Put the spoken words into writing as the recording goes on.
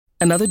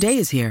Another day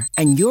is here,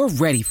 and you're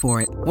ready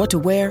for it. What to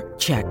wear?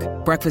 Check.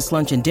 Breakfast,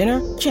 lunch, and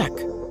dinner? Check.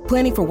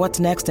 Planning for what's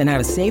next and how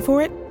to save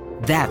for it?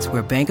 That's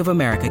where Bank of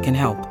America can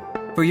help.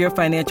 For your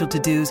financial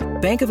to-dos,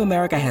 Bank of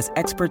America has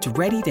experts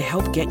ready to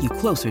help get you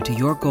closer to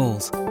your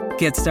goals.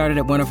 Get started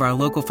at one of our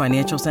local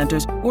financial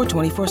centers or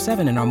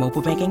 24/7 in our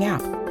mobile banking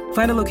app.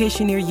 Find a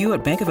location near you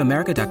at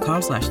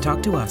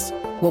bankofamerica.com/talktous.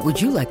 What would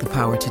you like the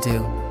power to do?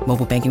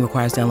 Mobile banking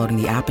requires downloading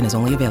the app and is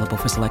only available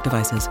for select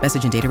devices.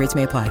 Message and data rates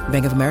may apply.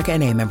 Bank of America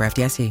N.A., member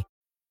FDIC.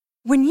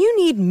 When you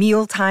need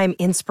mealtime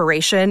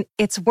inspiration,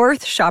 it's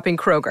worth shopping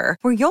Kroger,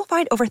 where you'll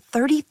find over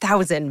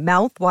 30,000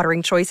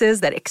 mouth-watering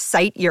choices that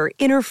excite your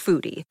inner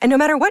foodie. And no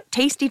matter what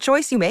tasty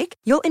choice you make,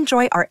 you'll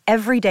enjoy our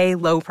everyday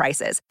low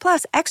prices,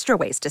 plus extra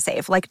ways to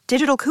save, like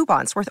digital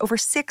coupons worth over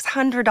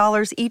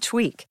 $600 each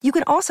week. You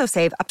can also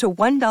save up to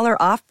 $1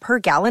 off per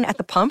gallon at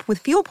the pump with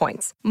fuel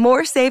points.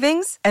 More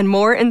savings and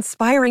more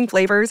inspiring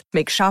flavors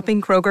make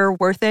shopping Kroger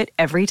worth it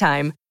every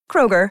time.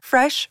 Kroger,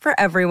 fresh for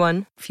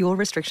everyone. Fuel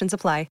restrictions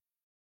apply.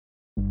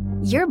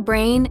 Your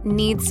brain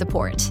needs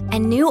support,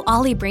 and new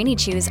Ollie Brainy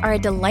Chews are a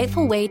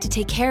delightful way to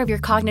take care of your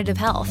cognitive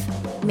health.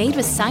 Made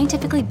with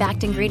scientifically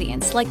backed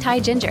ingredients like Thai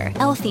ginger,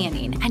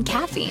 L-theanine, and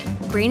caffeine,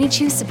 Brainy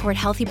Chews support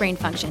healthy brain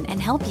function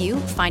and help you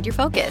find your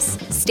focus,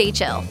 stay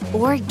chill,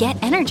 or get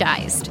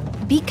energized.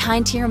 Be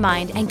kind to your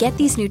mind and get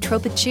these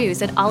nootropic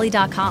chews at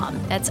ollie.com.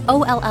 That's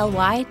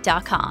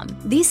OLLY.com.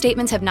 These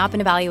statements have not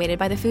been evaluated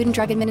by the Food and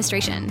Drug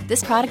Administration.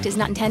 This product is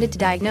not intended to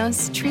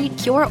diagnose, treat,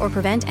 cure, or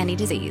prevent any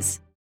disease.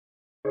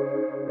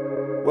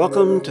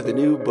 Welcome to the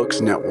New Books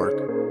Network.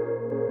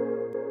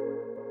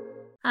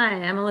 Hi,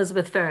 I'm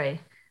Elizabeth Ferry.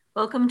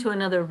 Welcome to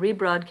another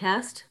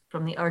rebroadcast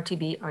from the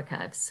RTB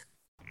archives.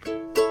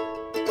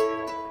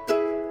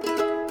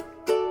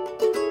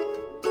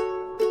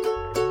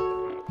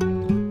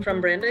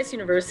 From Brandeis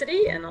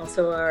University and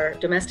also our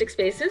domestic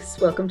spaces,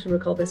 welcome to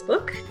Recall This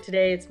Book.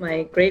 Today it's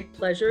my great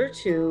pleasure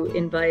to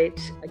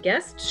invite a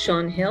guest,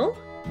 Sean Hill.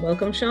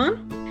 Welcome,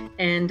 Sean.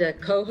 And a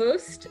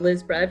co-host,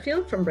 Liz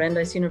Bradfield from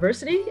Brandeis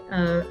University.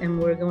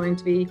 And we're going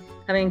to be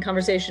having a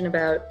conversation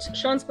about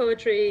Sean's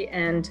poetry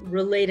and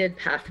related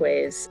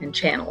pathways and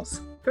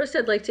channels. First,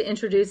 I'd like to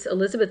introduce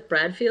Elizabeth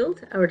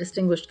Bradfield, our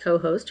distinguished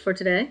co-host for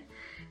today.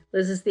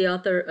 Liz is the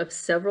author of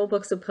several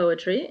books of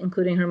poetry,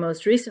 including her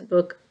most recent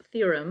book,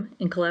 Theorem,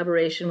 in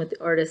collaboration with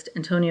the artist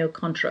Antonio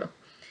Contro.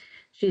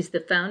 She's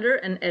the founder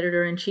and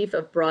editor-in-chief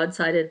of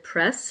Broadsided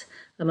Press,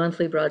 a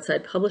monthly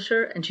broadside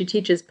publisher, and she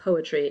teaches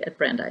poetry at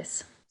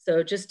Brandeis.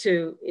 So just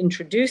to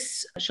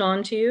introduce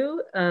Sean to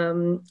you,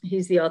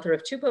 he's the author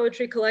of two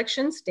poetry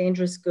collections,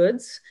 Dangerous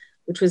Goods,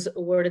 which was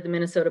awarded the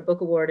Minnesota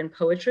Book Award in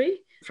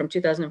Poetry from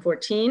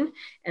 2014,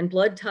 and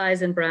Blood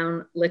Ties and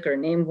Brown Liquor,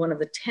 named one of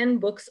the 10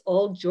 books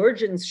all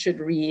Georgians should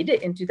read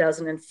in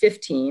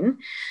 2015.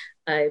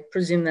 I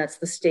presume that's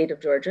the state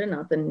of Georgia,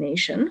 not the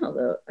nation,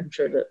 although I'm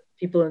sure the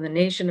people in the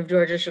nation of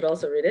Georgia should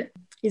also read it.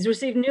 He's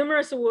received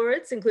numerous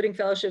awards, including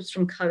fellowships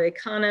from Cave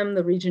Canem,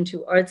 the Region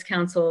 2 Arts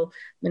Council,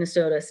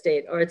 Minnesota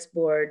State Arts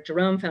Board,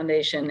 Jerome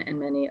Foundation, and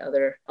many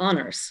other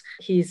honors.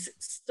 He's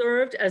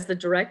served as the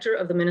director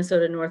of the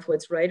Minnesota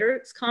Northwoods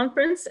Writers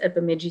Conference at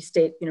Bemidji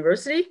State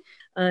University,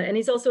 and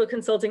he's also a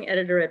consulting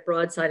editor at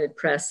Broadsided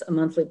Press, a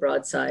monthly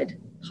broadside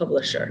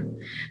publisher.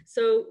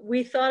 So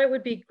we thought it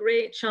would be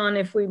great, Sean,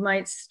 if we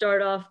might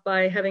start off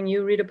by having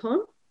you read a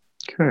poem.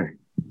 Okay,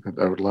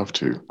 I would love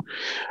to.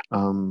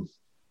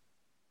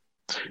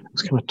 I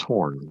was kind of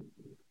torn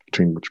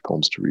between which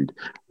poems to read.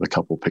 A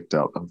couple picked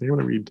out. I think I'm going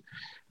to read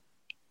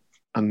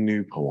a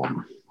new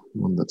poem,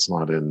 one that's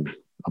not in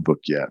a book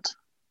yet,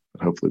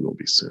 but hopefully will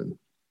be soon.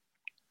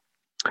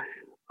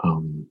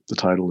 The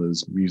title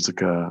is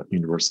Musica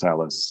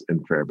Universalis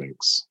in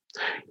Fairbanks.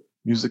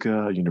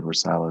 Musica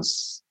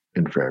Universalis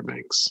in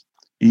Fairbanks.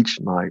 Each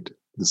night,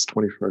 this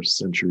 21st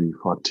century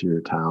frontier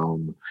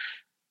town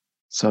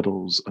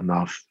settles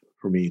enough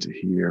for me to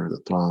hear the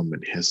thrum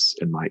and hiss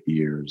in my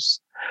ears,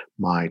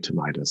 my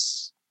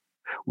tinnitus,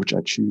 which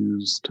I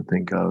choose to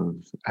think of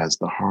as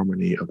the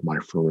harmony of my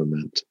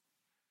firmament,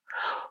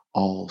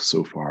 all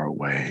so far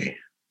away,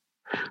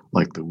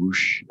 like the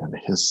whoosh and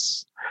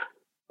hiss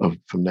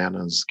from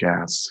Nana's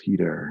gas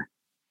heater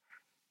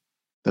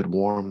that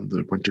warmed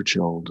the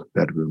winter-chilled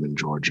bedroom in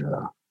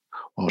Georgia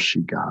while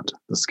she got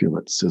the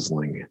skillet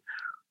sizzling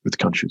with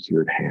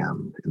country-cured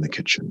ham in the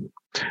kitchen.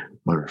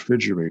 My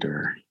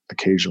refrigerator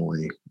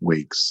occasionally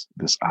wakes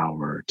this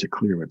hour to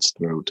clear its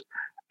throat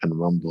and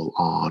rumble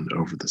on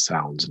over the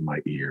sounds in my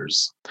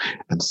ears.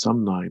 And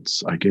some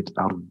nights I get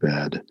out of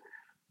bed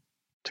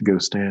to go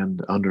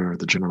stand under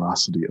the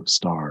generosity of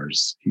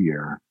stars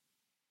here.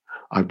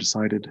 I've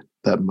decided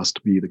that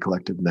must be the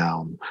collective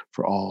noun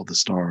for all the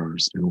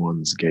stars in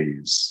one's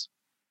gaze,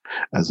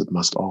 as it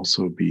must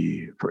also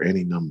be for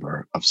any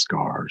number of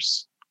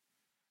scars.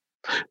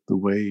 The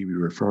way we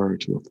refer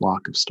to a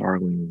flock of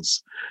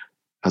starlings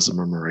as a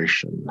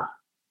murmuration.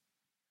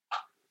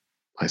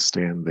 I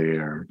stand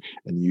there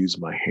and use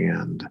my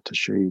hand to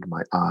shade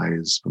my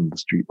eyes from the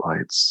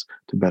streetlights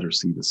to better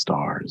see the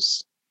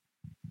stars.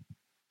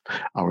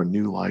 Our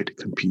new light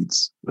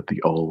competes with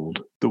the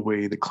old. The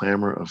way the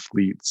clamor of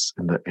fleets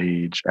in the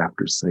age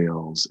after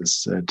sails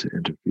is said to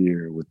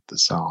interfere with the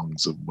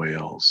songs of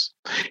whales.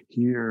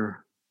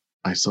 Here,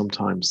 I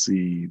sometimes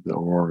see the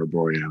aurora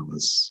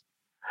borealis,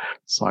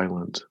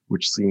 silent,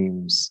 which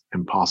seems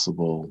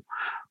impossible,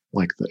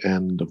 like the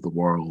end of the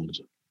world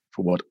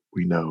for what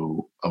we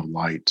know of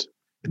light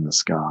in the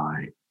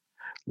sky.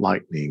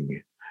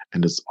 Lightning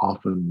and its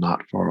often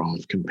not far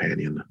off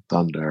companion,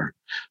 thunder,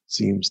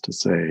 seems to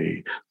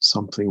say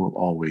something will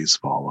always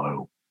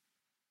follow.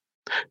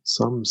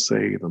 Some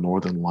say the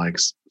northern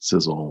lights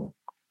sizzle,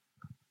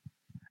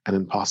 an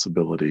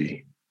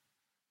impossibility,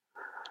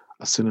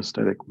 a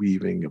synesthetic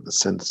weaving of the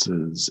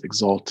senses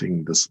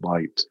exalting this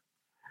light,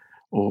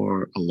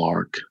 or a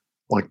lark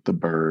like the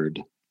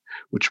bird,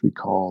 which we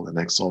call an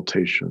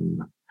exaltation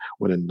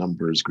when in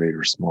numbers great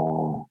or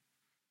small.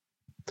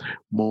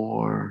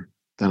 More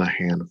than a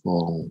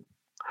handful,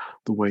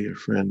 the way a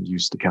friend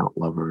used to count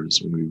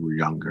lovers when we were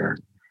younger,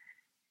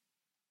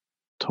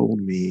 told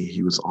me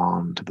he was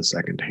on to the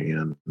second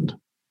hand.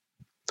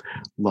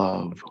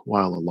 Love,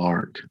 while a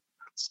lark,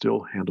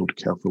 still handled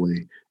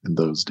carefully in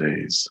those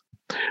days.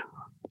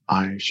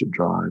 I should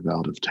drive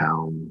out of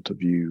town to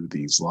view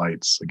these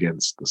lights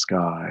against the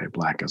sky,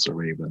 black as a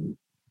raven.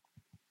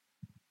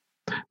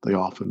 They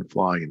often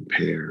fly in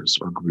pairs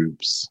or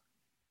groups,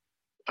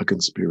 a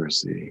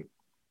conspiracy,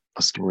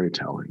 a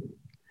storytelling,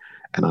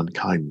 an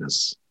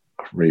unkindness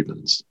of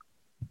ravens.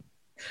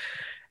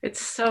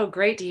 It's so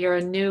great to hear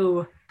a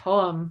new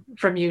poem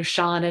from you,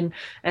 Sean.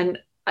 And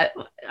I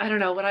don't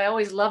know, what I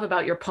always love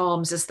about your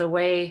poems is the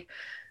way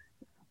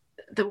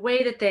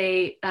that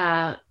they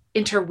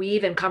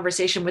interweave in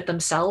conversation with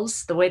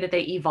themselves, the way that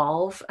they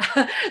evolve,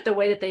 the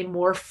way that they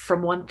morph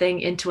from one thing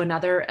into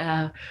another,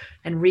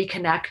 and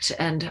reconnect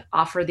and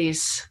offer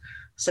these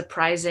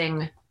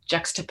surprising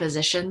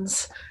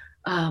juxtapositions.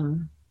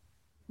 The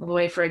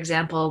way, for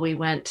example, we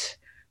went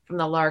from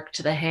the lark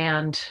to the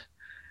hand,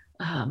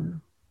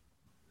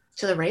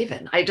 to the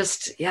raven.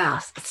 It's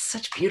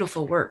such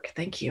beautiful work.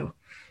 Thank you.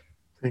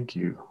 Thank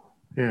you.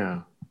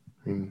 Yeah.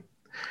 I mean,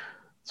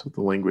 that's what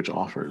the language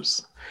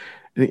offers.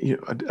 And,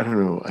 I don't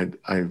know.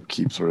 I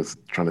keep sort of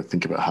trying to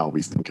think about how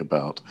we think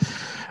about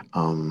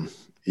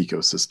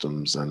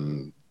ecosystems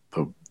and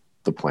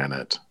the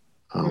planet,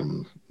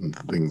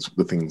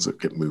 the things that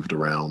get moved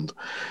around.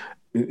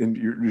 And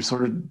you're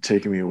sort of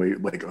taking me away,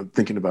 like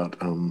thinking about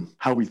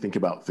how we think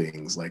about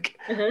things, like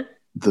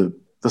the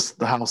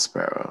house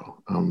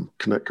sparrow.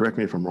 Correct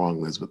me if I'm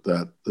wrong, Liz, but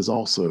that is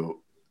also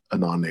a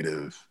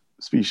non-native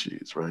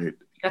species, right?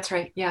 That's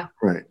right. Yeah.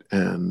 Right.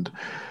 And,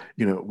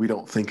 we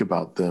don't think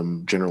about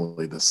them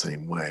generally the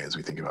same way as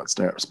we think about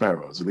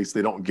sparrows. At least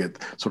they don't get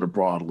sort of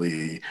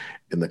broadly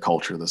in the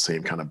culture the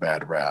same kind of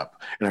bad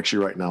rap. And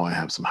actually right now I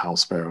have some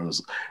house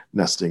sparrows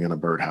nesting in a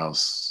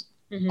birdhouse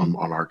on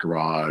our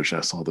garage.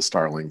 I saw the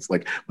starlings.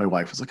 Like my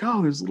wife was like,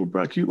 "Oh, there's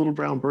a cute little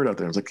brown bird out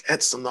there." I was like,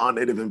 "It's a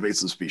non-native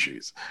invasive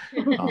species."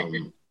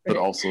 But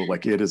also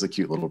like it is a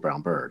cute little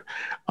brown bird.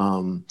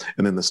 And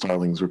then the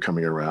starlings were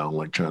coming around,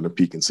 like trying to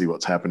peek and see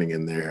what's happening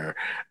in there.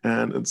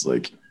 And it's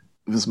like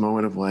this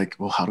moment of like,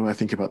 well, how do I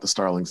think about the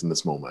starlings in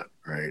this moment?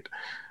 Right.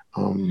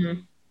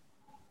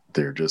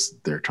 They're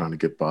trying to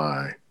get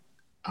by.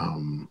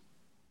 And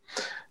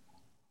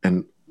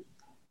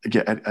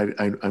again,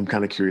 I'm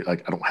kind of curious,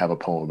 like, I don't have a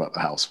poem about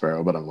the house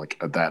sparrow, but I'm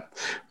like, that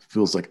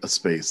feels like a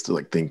space to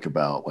like think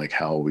about like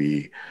how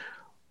we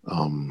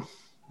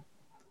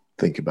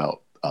think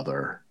about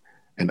other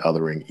and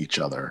othering each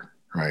other.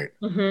 Right.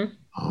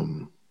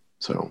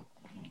 So.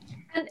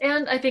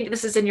 And I think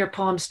this is in your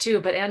poems too,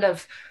 but and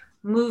of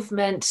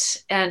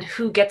movement and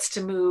who gets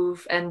to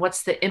move and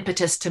what's the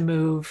impetus to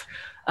move.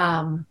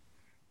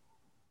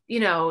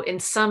 In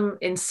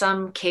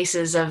some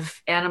cases of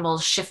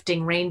animals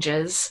shifting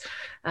ranges,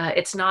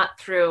 it's not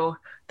through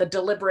the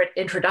deliberate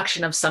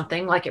introduction of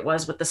something like it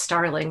was with the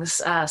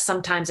starlings.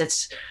 Sometimes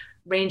it's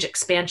range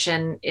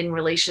expansion in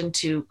relation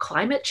to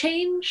climate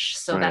change.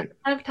 So that's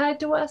kind of tied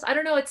to us. I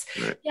don't know. It's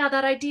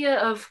that idea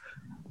of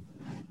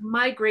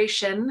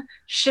migration,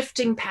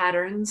 shifting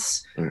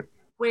patterns,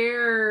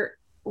 where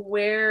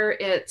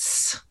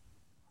it's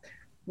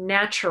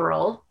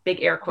natural,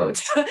 big air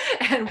quotes,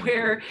 and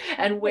where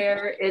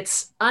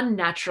it's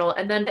unnatural.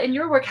 And then in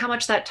your work, how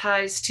much that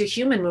ties to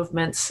human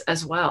movements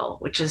as well,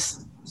 which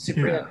is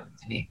super important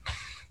to me.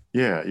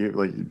 Yeah,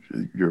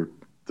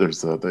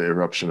 there's the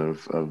eruption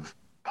of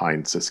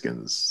pine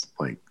siskins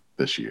like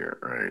this year,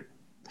 right?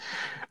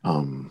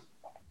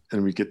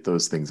 And we get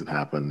those things that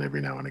happen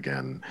every now and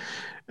again.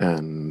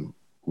 And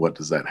what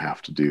does that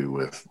have to do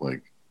with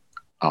like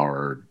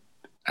our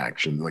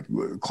action, like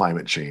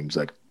climate change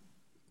that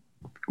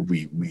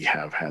we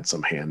have had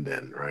some hand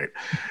in, right?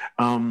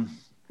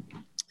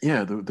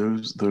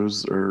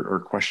 Those are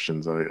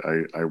questions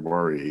I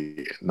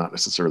worry, not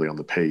necessarily on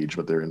the page,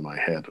 but they're in my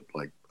head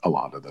like a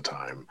lot of the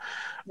time.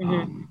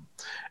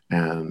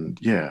 And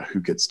who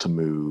gets to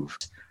move?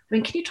 I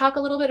mean, can you talk a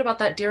little bit about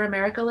that Dear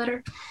America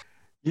letter?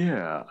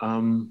 Yeah,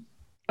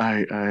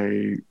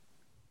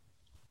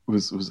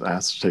 was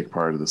asked to take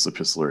part of this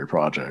epistolary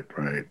project,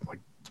 right? Like,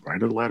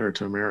 write a letter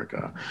to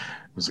America. I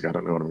was like, I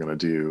don't know what I'm going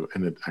to do.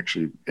 And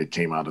it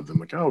came out of them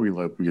like, oh, we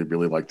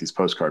really like these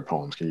postcard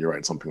poems. Can you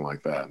write something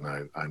like that?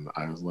 And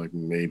I was like,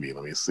 maybe,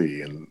 let me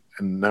see. And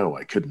no,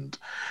 I couldn't.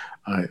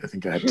 I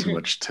think I had too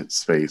much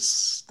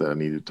space that I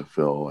needed to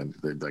fill, and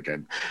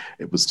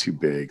it was too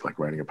big. Like,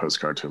 writing a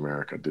postcard to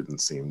America didn't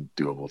seem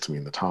doable to me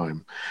in the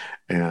time.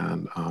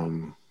 And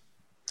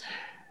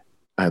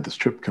I had this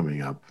trip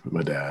coming up with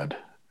my dad,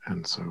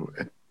 and so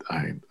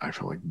I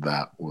felt like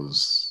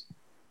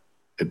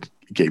it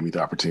gave me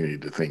the opportunity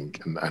to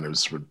think, and I was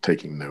sort of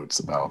taking notes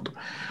about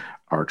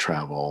our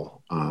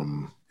travel.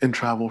 And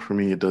travel for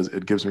me,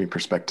 it gives me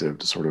perspective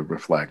to sort of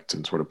reflect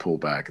and sort of pull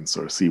back and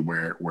sort of see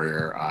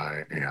where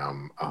I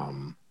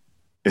am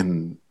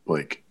in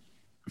like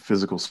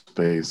physical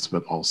space,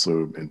 but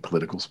also in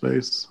political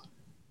space.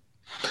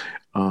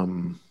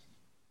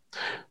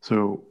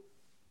 So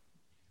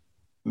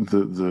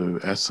the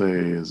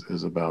essay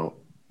is about,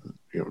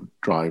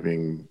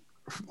 driving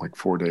like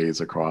 4 days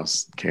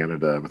across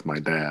Canada with my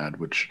dad,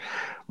 which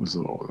was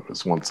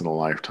once in a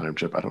lifetime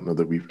trip. I don't know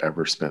that we've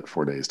ever spent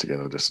 4 days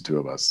together, just the two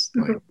of us,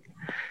 like,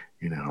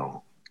 in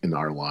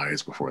our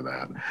lives before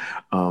that.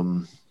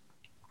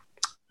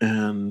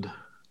 And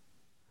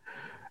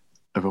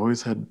I've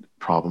always had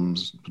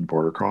problems with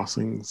border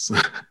crossings.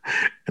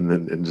 and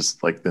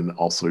then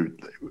also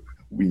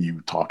when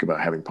you talk about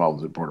having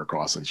problems with border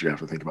crossings, you have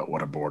to think about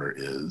what a border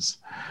is.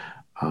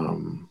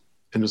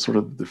 And just sort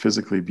of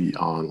physically be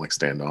on, like,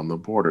 stand on the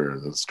border,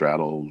 the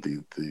straddle,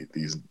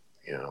 these,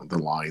 the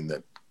line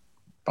that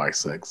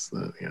bisects,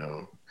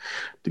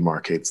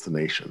 demarcates the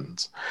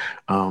nations.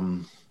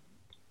 And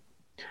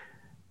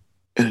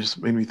it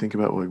just made me think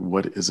about, like,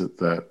 what is it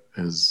that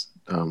is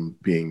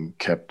being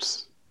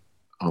kept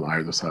on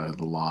either side of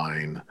the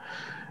line.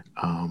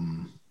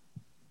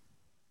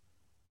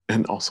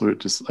 And also it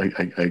just,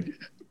 I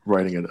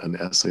writing an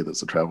essay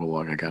that's a travel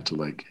log, I got to,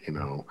 like,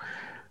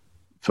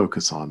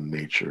 focus on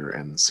nature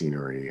and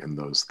scenery and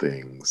those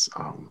things.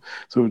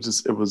 So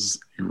it was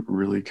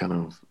really kind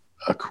of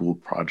a cool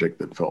project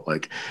that felt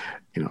like,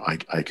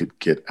 I could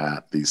get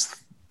at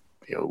these,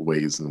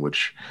 ways in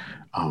which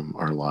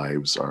our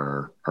lives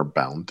are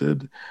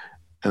bounded.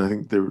 And I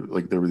think there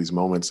were these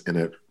moments in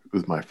it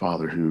with my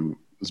father, who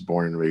was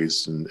born and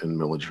raised in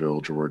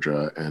Milledgeville,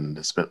 Georgia,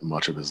 and spent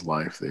much of his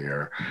life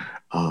there,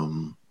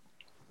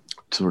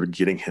 sort of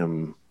getting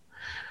him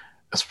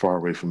as far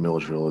away from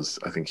Milledgeville as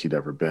I think he'd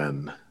ever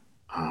been,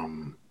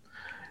 and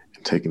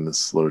taking this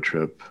slow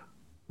trip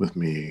with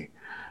me,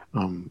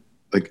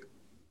 like,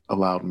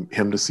 allowed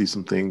him to see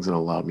some things and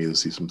allowed me to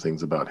see some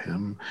things about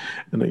him.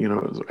 And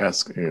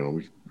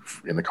we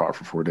in the car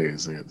for 4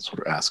 days, and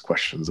sort of ask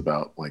questions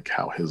about, like,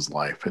 how his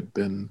life had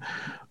been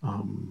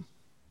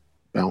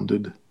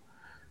bounded.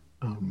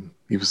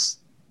 He was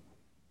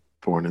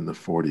born in the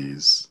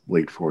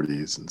late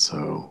 40s, and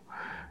so,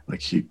 like,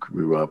 he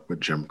grew up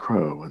with Jim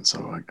Crow, and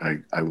so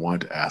I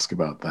wanted to ask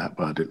about that,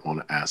 but I didn't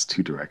want to ask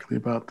too directly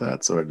about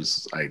that. So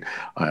I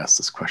asked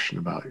this question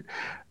about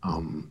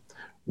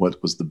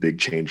what was the big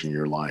change in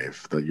your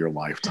life, your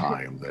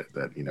lifetime,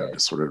 that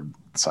this sort of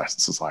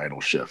societal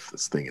shift,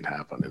 this thing had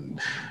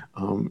happened,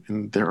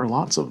 and there are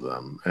lots of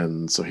them.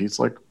 And so he's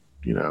like,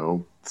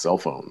 cell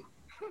phone,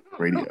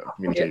 radio,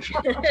 communication.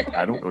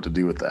 I don't know what to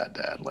do with that,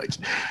 Dad. Like,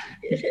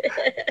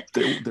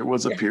 there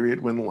was a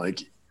period when,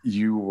 like,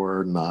 you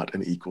were not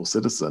an equal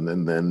citizen,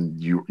 and then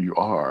you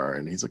are.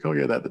 And he's like, oh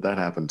yeah, that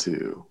happened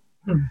too.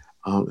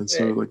 And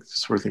so, like,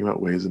 just sort of thinking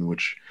about ways in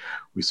which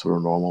we sort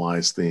of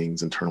normalize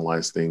things,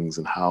 internalize things,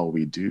 and how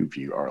we do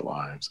view our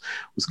lives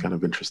was kind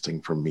of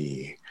interesting for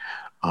me.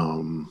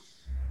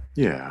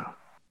 Yeah.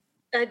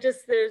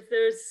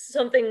 There's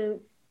something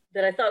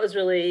that I thought was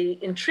really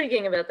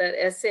intriguing about that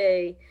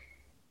essay,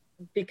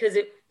 because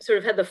it sort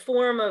of had the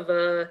form of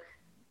a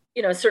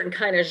certain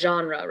kind of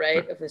genre,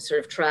 right? Of a sort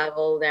of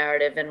travel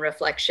narrative and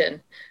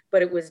reflection,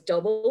 but it was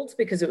doubled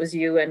because it was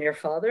you and your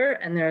father.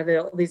 And there are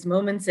all these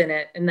moments in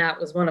it. And that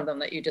was one of them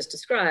that you just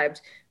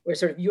described, where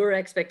sort of your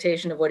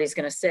expectation of what he's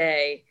going to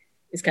say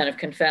is kind of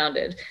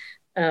confounded,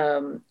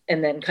 and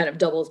then kind of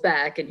doubles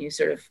back, and you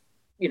sort of,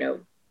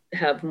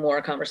 have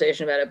more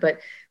conversation about it. But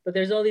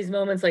there's all these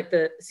moments, like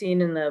the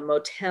scene in the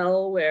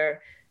motel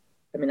where,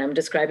 I'm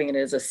describing it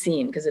as a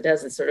scene because it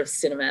has this sort of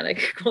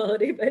cinematic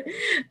quality, but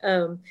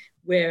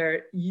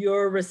where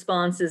your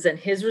responses and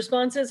his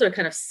responses are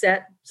kind of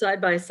set side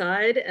by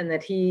side, and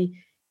that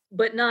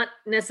but not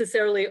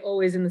necessarily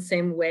always in the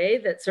same way,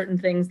 that certain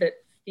things that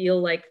feel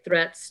like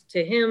threats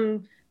to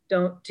him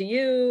don't to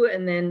you,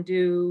 and then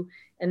do.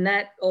 And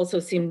that also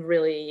seemed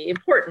really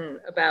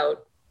important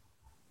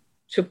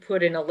to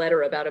put in a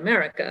letter about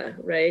America,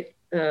 right?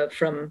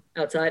 From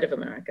outside of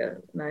America.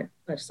 And I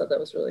just thought that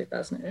was really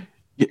fascinating.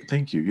 Yeah,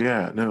 thank you.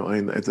 Yeah, no,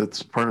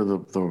 that's part of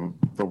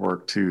the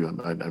work too.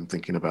 I'm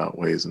thinking about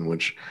ways in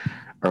which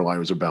our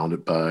lives are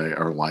bounded by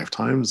our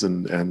lifetimes,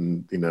 and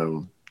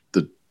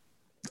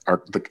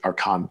our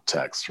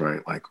context,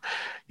 right? Like,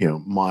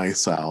 my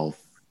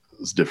South,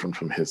 was different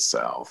from his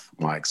South.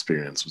 My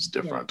experience was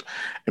different.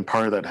 And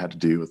part of that had to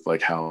do with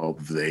like how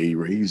they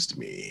raised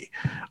me.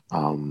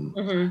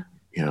 You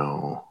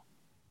know,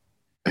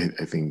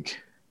 I think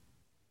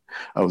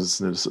I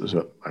was listening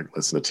to, I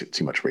listen to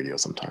too much radio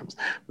sometimes.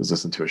 I was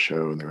listening to a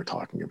show and they were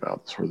talking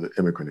about sort of the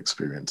immigrant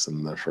experience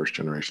and the first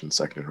generation,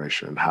 second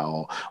generation, and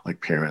how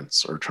like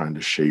parents are trying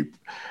to shape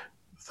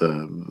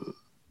the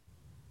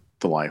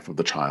life of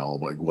the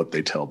child, like what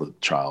they tell the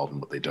child and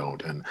what they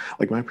don't. And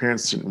like my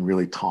parents didn't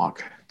really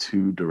talk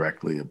too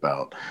directly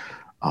about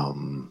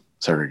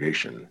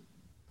segregation.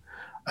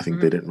 I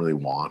think they didn't really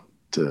want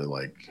to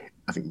like,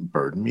 I think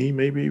burden me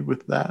maybe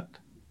with that.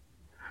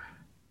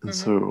 And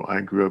so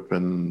I grew up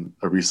in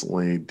a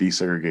recently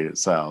desegregated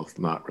South,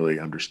 not really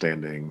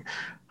understanding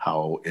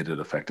how it had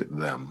affected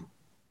them,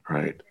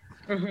 right?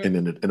 And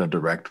in a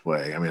direct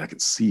way. I mean, I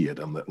could see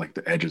it on like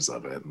the edges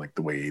of it, and like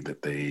the way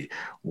that they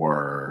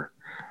were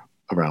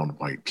around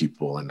white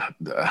people and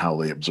how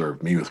they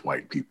observed me with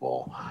white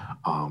people,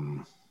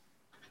 and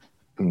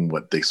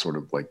what they sort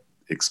of like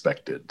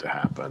expected to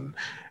happen,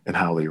 and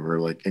how they were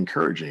like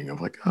encouraging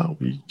of like, oh,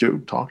 we go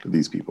talk to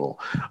these people.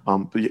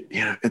 But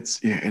yeah,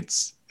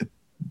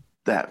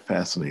 that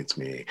fascinates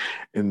me.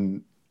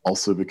 And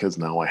also because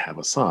now I have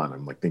a son,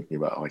 I'm like thinking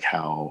about like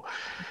how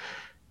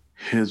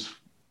his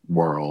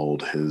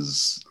world,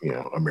 his, you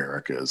know,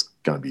 America is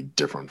going to be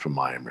different from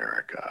my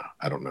America.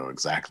 I don't know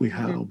exactly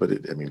how, but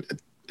it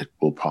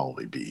will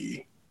probably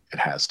be, it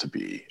has to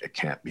be, it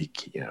can't be,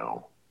 you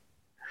know,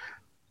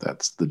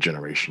 that's the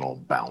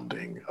generational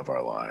bounding of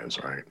our lives,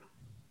 right?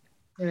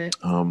 Right.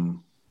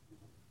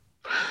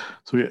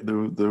 So yeah,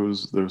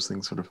 those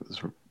things sort of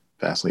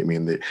fascinate me,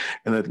 and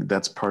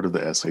that's part of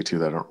the essay too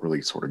that I don't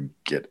really sort of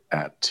get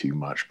at too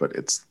much, but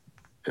it's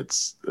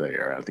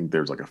there. I think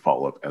there's like a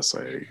follow-up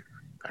essay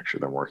actually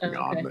they're working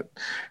on that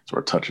sort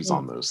of touches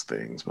on those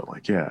things. But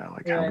like, yeah,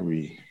 like how do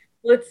we?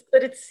 Well,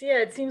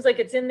 it seems like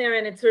it's in there,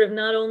 and it's sort of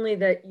not only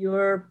that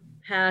your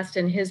past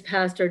and his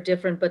past are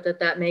different, but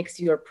that makes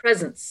your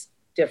presence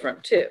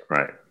different too.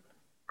 Right.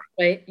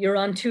 You're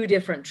on two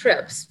different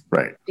trips.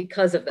 Right.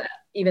 Because of that,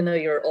 even though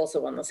you're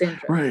also on the same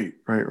trip. Right.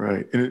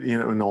 And you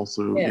know, and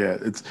also,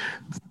 it's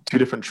two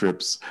different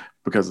trips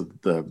because of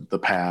the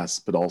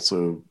past, but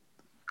also,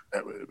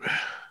 I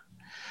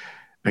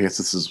guess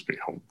this is, you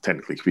know,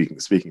 technically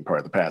speaking part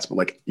of the past, but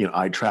like, you know,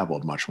 I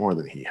traveled much more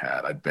than he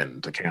had. I'd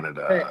been to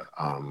Canada.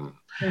 I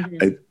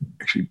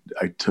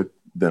took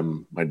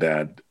my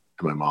dad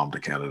and my mom to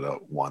Canada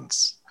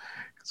once,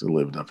 because we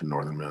lived up in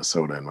northern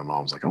Minnesota, and my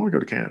mom's like, I want to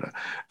go to Canada.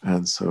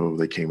 And so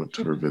they came up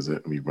to her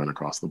visit, and we went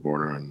across the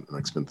border and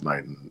like spent the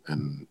night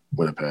in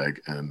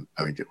Winnipeg. And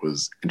I think it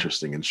was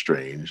interesting and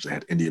strange. They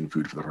had Indian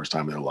food for the first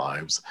time in their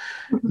lives,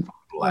 and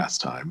the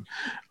last time.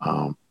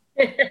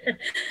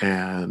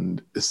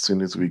 And as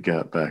soon as we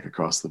got back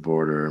across the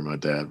border,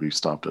 we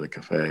stopped at a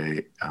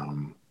cafe,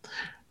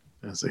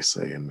 as they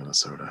say in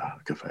Minnesota,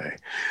 a cafe.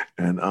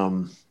 And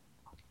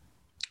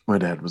my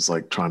dad was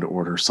like trying to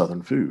order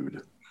Southern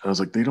food. I was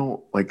like, they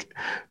don't like,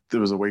 there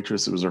was a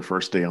waitress, it was her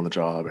first day on the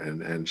job.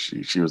 And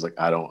she was like,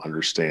 I don't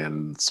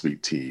understand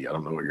sweet tea. I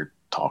don't know what you're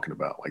talking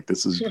about. Like,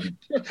 this is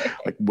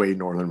like way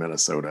northern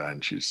Minnesota.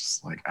 And she's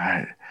just like,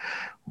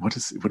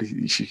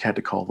 she had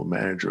to call the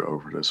manager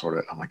over to sort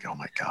of, I'm like, oh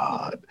my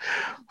God.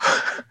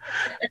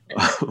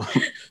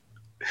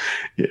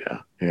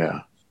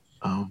 Yeah.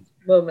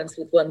 Moments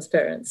with one's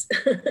parents.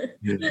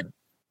 Yeah.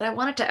 I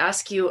wanted to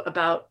ask you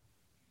about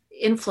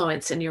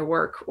influence in your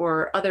work,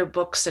 or other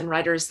books and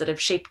writers that have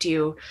shaped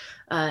you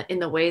in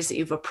the ways that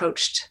you've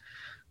approached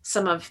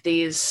some of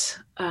these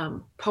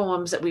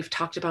poems that we've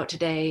talked about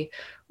today,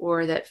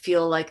 or that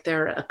feel like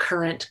they're a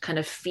current kind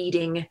of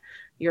feeding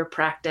your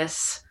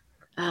practice.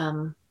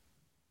 Who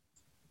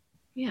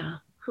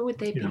would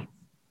they be?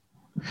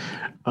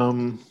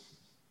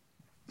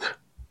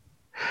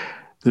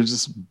 There's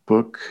this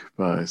book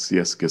by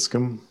C.S.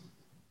 Giscombe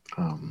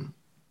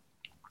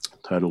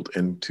titled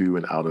Into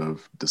and Out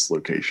of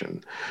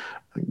Dislocation.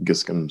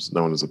 Giscombe's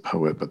known as a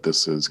poet, but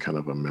this is kind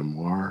of a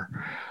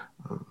memoir,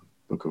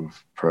 book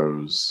of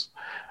prose,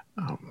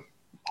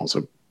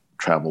 also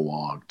travel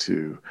log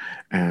too.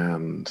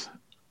 And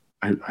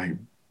I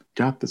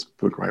got this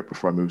book right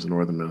before I moved to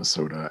northern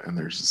Minnesota, and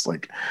there's just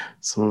like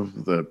some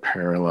of the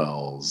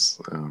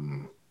parallels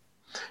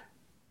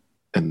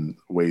and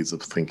ways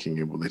of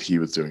thinking that he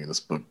was doing in this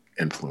book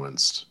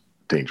influenced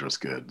Dangerous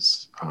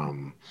Goods.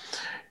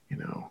 You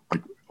know,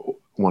 like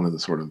one of the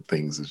sort of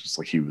things is just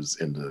like he was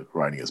into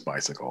riding his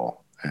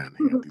bicycle, and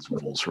he had these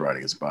rules for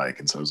riding his bike.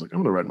 And so I was like,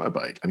 I'm going to ride my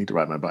bike. I need to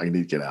ride my bike. I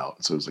need to get out.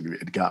 And so it was like,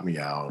 it got me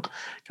out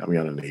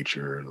of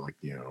nature, and like,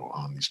 you know,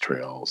 on these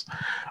trails.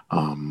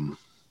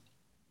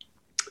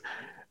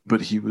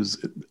 But he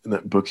was, in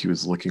that book, he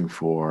was looking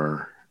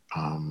for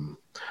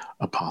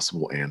a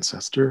possible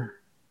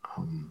ancestor.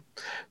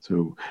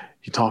 So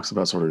he talks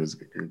about sort of his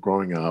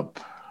growing up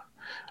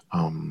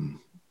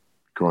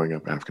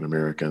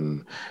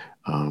African-American,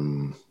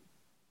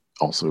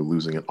 also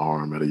losing an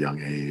arm at a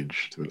young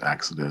age to an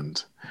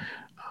accident.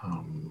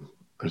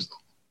 There's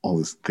all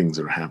these things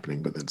that are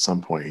happening, but at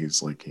some point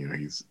he's like, you know,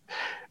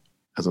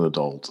 as an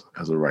adult,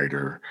 as a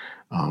writer,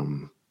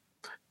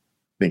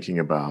 thinking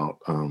about,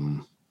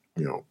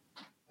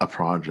 a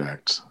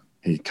project.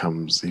 He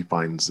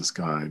finds this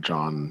guy,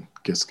 John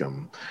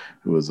Giscombe,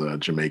 who was a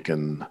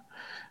Jamaican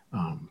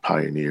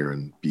pioneer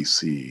in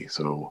BC.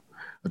 So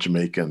a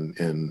Jamaican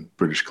in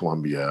British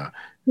Columbia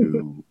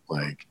who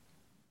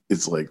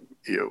is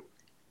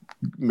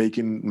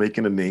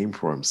making a name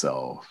for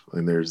himself.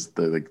 And there's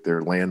there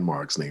are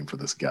landmarks named for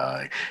this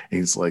guy. And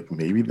he's like,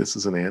 maybe this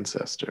is an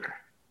ancestor.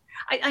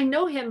 I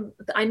know him.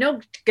 I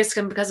know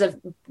Giscombe because of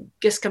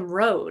Giscombe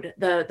Road,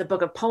 the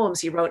book of poems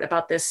he wrote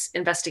about this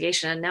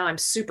investigation. And now I'm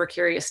super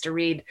curious to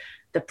read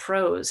the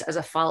prose as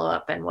a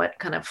follow-up and what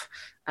kind of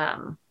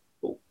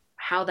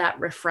how that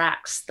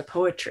refracts the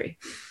poetry.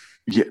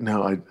 Yeah,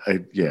 no,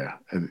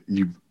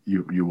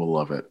 you will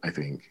love it, I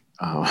think.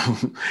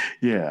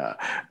 Yeah,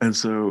 and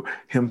so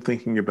him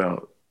thinking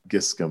about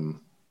John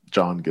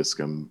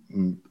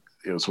Giscombe,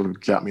 sort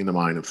of got me in the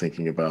mind of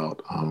thinking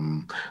about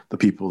the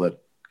people that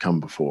come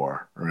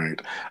before,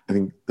 right? I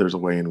think there's a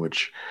way in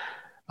which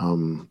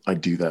I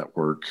do that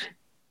work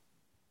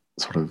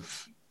sort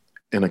of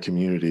in a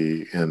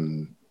community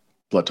in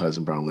Blood Ties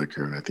and Brown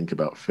Liquor, and I think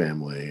about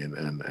family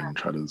and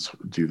try to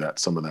sort of do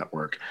some of that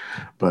work.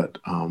 But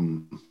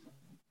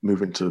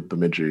moving to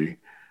Bemidji,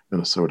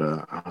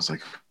 Minnesota, I was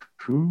like,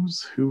 who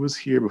was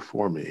here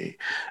before me?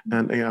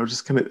 And I was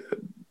just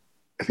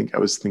I think I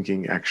was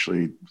thinking,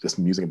 actually just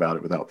musing about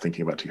it without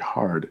thinking about it too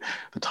hard at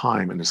the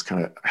time, and just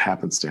kind of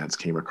happenstance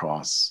came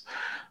across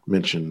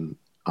mention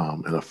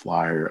in a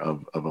flyer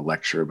of a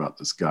lecture about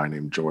this guy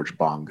named George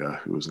Bonga,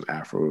 who was an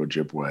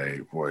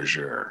Afro-Ojibwe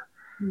voyageur.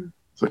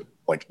 So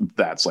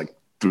that's like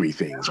three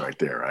things right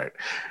there, right?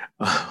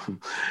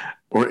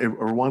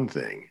 Or one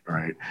thing,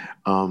 right?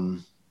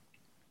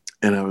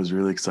 And I was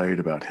really excited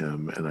about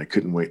him, and I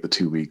couldn't wait the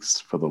 2 weeks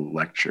for the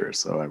lecture.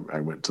 So I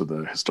went to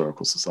the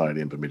Historical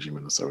Society in Bemidji,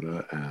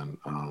 Minnesota, and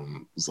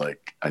was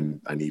like, I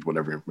need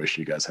whatever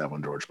information you guys have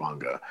on George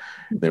Bonga.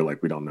 They're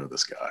like, we don't know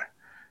this guy,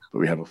 but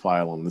we have a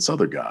file on this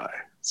other guy,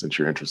 since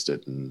you're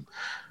interested in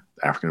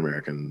African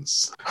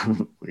Americans,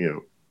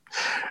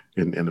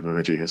 in the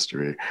Bemidji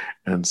history.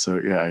 And so,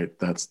 yeah,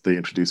 they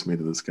introduced me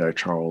to this guy,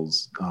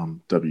 Charles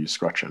W.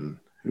 Scrutcheon,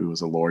 who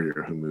was a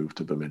lawyer who moved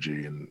to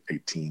Bemidji in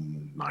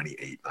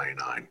 1898,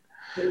 99.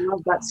 I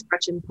love that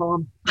Scrutcheon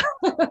poem.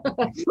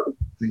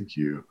 Thank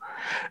you.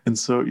 And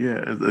so,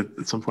 yeah,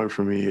 at some point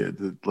for me,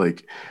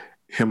 like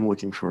him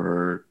looking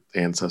for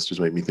ancestors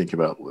made me think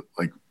about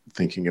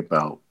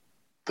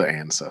the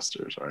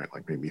ancestors, right?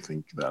 Like made me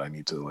think that I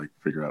need to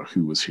figure out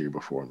who was here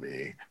before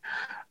me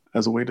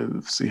as a way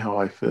to see how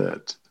I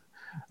fit.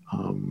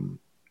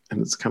 And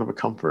it's kind of a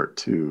comfort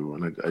too.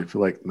 And I feel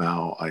like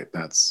now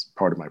that's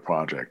part of my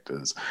project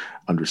is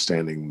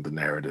understanding the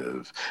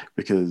narrative,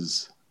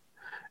 because,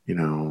 we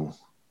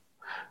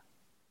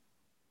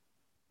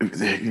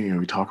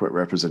talk about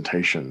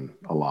representation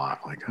a lot,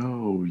 like,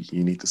 oh,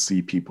 you need to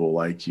see people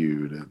like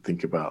you to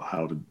think about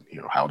how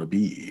to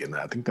be. And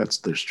I think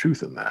there's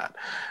truth in that.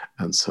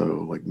 And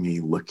so like me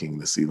looking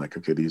to see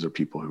okay, these are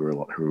people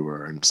who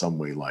are in some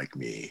way like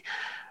me,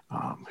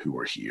 who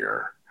are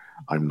here.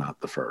 I'm not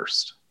the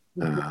first.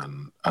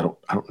 And I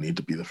don't need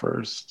to be the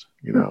first.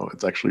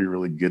 It's actually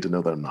really good to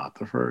know that I'm not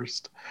the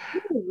first.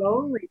 It's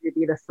lonely to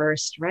be the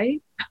first,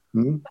 right?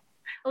 Mm-hmm.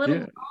 A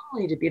little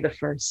lonely to be the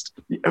first.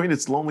 I mean,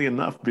 it's lonely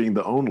enough being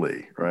the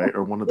only, right,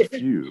 or one of the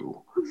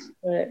few.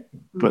 Right.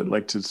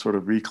 But to sort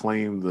of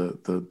reclaim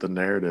the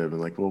narrative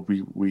and well,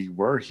 we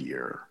were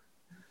here.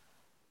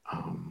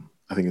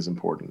 I think is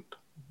important.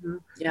 Mm-hmm.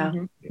 Yeah.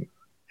 Mm-hmm.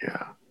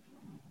 Yeah.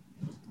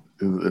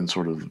 And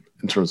sort of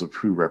in terms of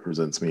who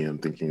represents me, I'm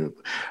thinking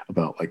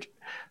about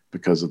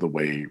because of the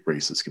way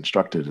race is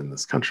constructed in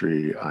this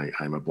country,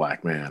 I'm a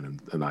Black man,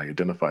 and I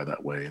identify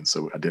that way. And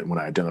so when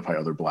I identify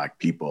other Black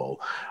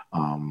people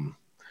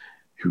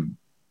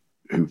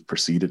who've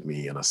preceded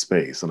me in a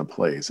space, in a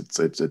place,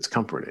 it's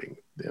comforting.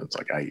 It's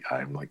like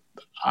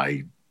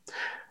I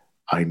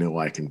know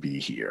I can be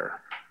here.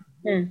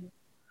 Mm.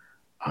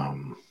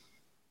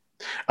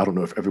 I don't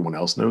know if everyone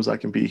else knows I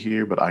can be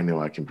here, but I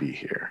know I can be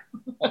here.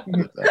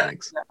 If that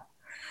makes sense.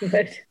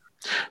 Right.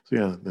 So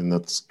yeah, and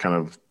that's kind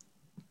of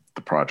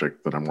the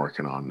project that I'm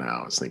working on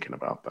now, is thinking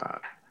about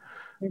that.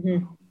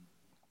 Mm-hmm.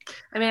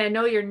 I mean, I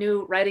know your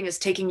new writing is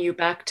taking you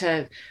back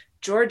to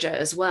Georgia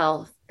as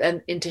well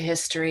and into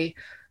history.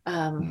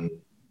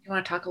 You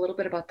want to talk a little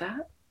bit about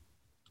that?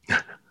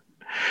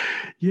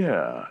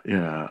 Yeah.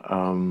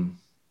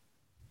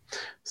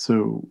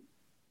 So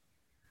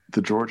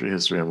the Georgia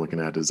history I'm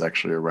looking at is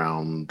actually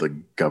around the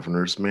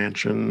governor's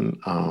mansion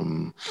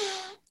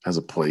as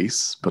a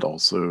place, but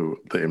also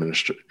the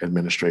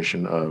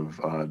administration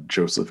of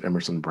Joseph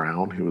Emerson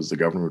Brown, who was the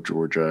governor of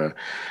Georgia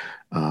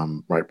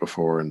right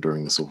before and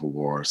during the Civil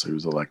War. So he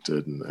was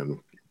elected and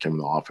came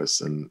into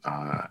office in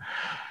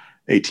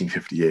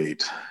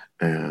 1858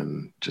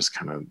 and just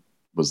kind of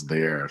was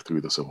there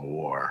through the Civil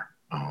War.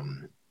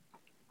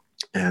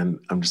 And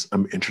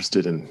I'm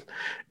interested in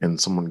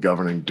someone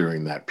governing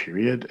during that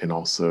period, and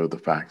also the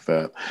fact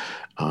that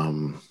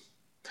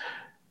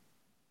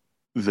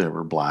there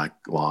were Black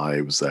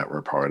lives that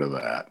were part of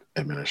that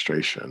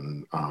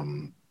administration.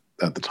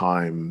 At the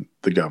time,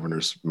 the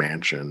governor's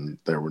mansion,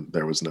 there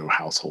was no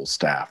household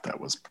staff that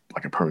was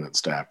like a permanent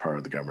staff part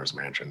of the governor's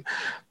mansion.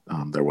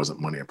 There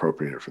wasn't money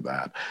appropriated for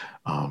that.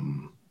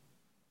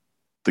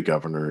 The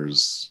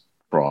governors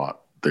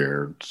brought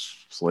their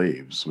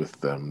slaves with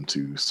them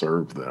to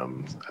serve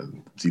them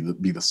and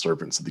be the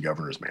servants of the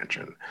governor's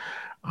mansion.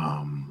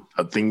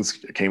 Things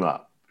came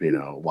up,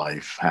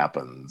 life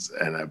happens,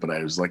 but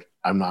I was like,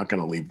 I'm not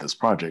going to leave this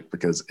project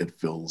because it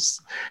feels,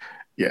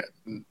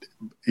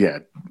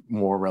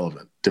 more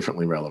relevant,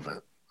 differently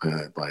relevant,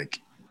 like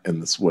in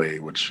this way,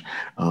 which,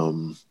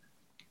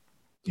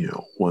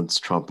 once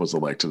Trump was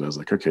elected, I was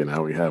like, okay,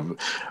 now we have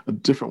a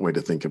different way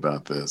to think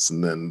about this.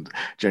 And then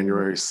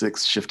January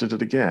 6th shifted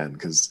it again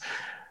because,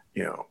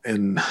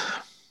 in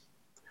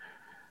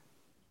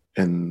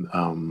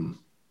I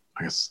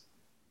guess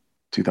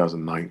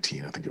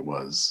 2019, I think it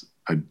was,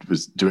 I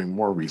was doing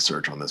more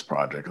research on this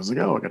project. I was like,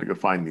 oh, I got to go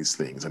find these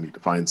things. I need to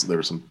find, so there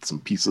were some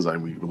pieces I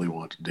really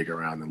want to dig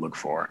around and look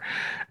for.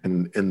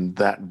 And in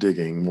that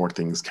digging, more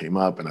things came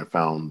up, and I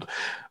found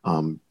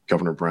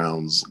Governor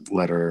Brown's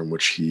letter in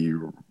which he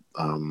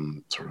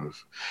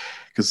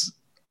because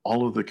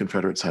all of the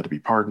Confederates had to be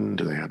pardoned,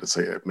 and they had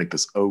to make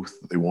this oath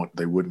they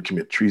wouldn't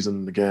commit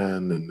treason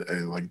again,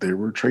 and like they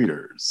were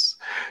traitors,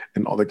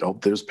 and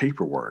there's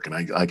paperwork, and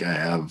I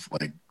have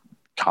like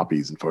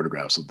copies and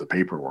photographs of the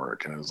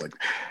paperwork, and I was like,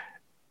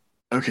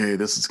 okay,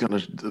 this is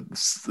gonna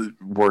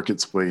work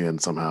its way in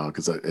somehow,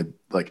 because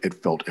it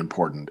felt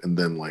important. And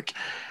then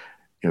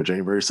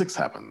January 6th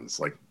happens,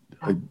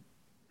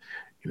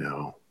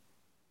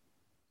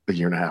 a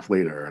year and a half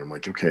later, and I'm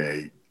like,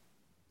 okay,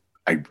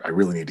 I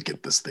really need to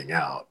get this thing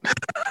out.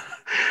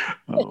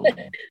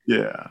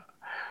 Yeah.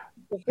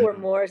 Before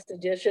more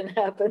sedition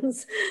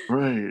happens.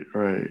 Right.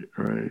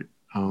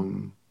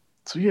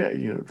 So yeah,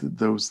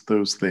 those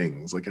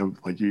things,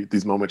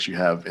 these moments you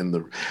have in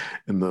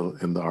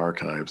the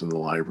archives, in the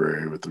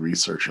library with the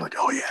research, you're like,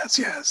 oh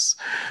yes,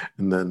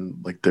 and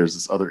then there's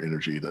this other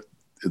energy that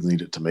is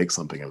needed to make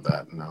something of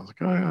that, and I was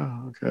like, oh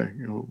yeah, okay,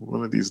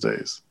 one of these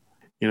days,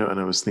 and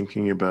I was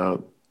thinking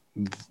about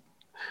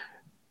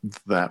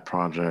that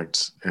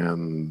project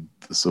and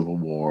the Civil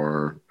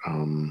War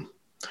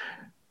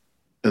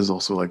is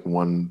also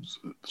one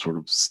sort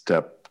of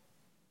step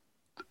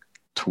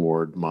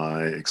toward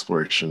my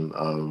exploration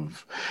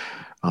of,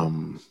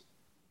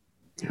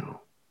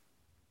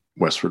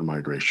 westward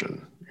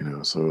migration.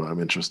 So I'm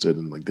interested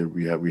in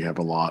we have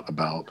a lot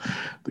about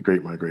the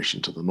Great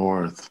Migration to the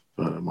north,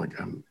 but I'm like,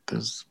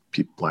 there's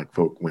Black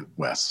folk went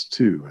west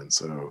too, and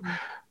so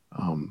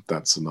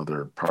that's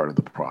another part of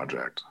the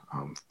project.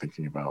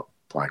 Thinking about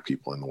Black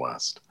people in the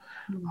West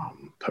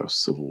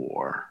post Civil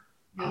War.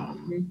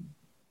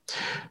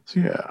 So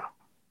yeah.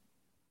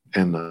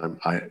 And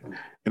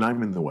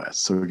I'm in the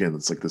West. So again,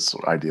 it's this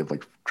idea of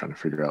trying to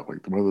figure out what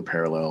are the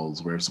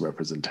parallels, where's the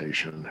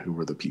representation, who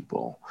were the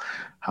people,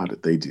 how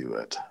did they do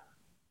it?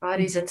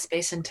 Bodies in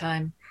space and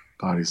time.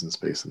 Bodies in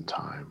space and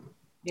time.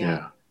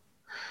 Yeah.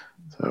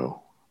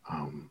 So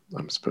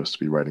I'm supposed to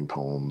be writing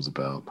poems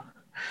about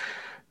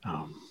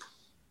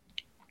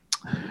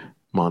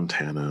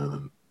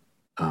Montana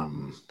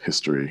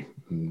history,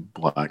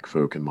 Black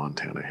folk in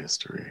Montana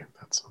history.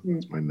 That's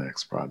my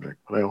next project.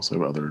 But I also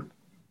have other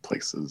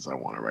places I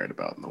want to write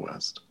about in the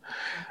West.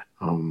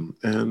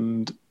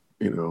 And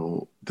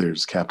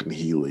there's Captain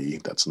Healy.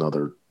 That's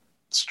another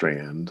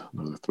strand,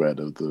 another thread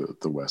of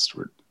the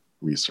westward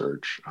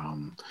research.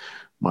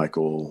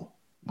 Michael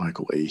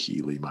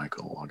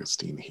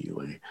Augustine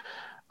Healy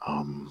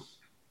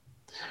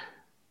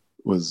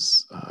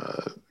was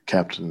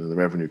captain of the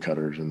revenue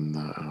cutters in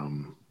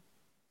the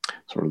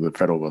sort of the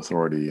federal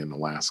authority in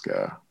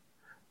Alaska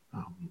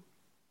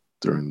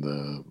during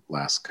the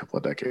last couple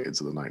of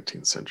decades of the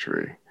 19th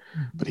century.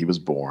 But he was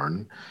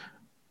born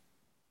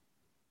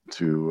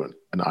to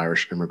an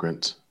Irish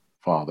immigrant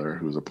father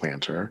who was a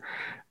planter,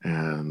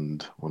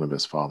 and one of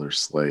his father's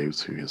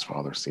slaves, who his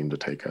father seemed to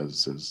take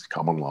as his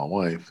common law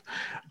wife.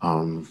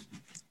 And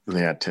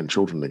they had 10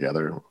 children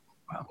together,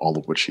 all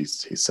of which he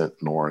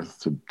sent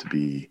north to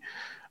be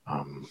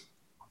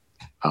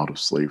out of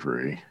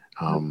slavery.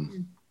 But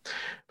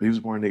he was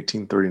born in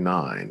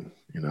 1839,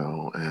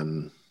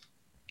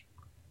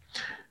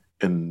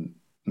 and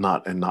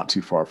not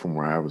too far from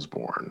where I was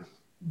born,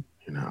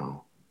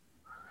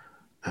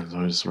 And so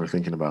I was sort of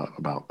thinking about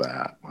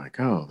that,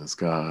 this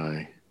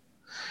guy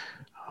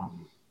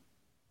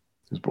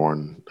was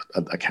born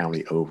a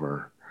county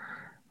over,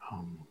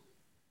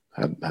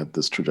 had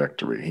this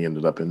trajectory. He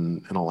ended up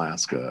in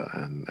Alaska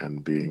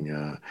and being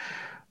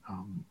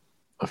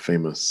a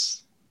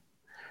famous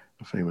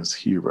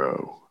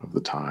hero of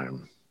the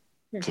time.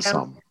 To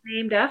some,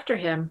 named after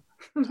him.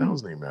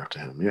 Town's named after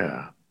him.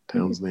 Yeah,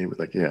 Town's named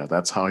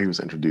that's how he was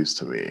introduced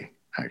to me,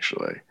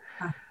 actually,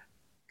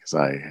 because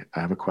I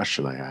have a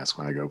question I ask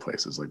when I go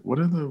places, like,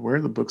 where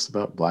are the books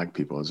about Black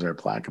people? Is there a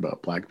plaque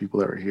about Black people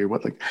that were here?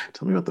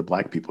 Tell me about the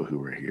Black people who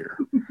were here.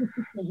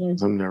 Mhm.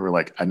 So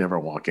I never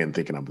walk in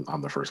thinking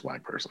I'm the first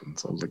Black person.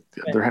 So I was like,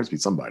 Right. there has to be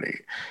somebody.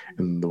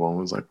 And the woman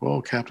was like,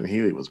 well, Captain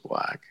Healy was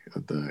Black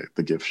at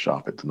the gift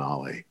shop at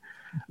Denali.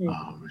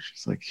 Mhm.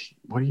 She's like,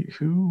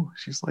 who?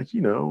 She's like,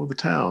 the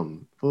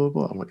town, blah, blah,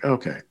 blah. I'm like,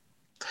 okay.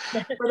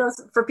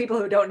 For people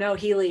who don't know,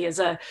 Healy is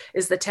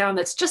the town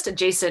that's just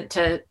adjacent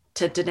to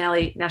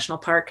Denali National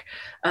Park.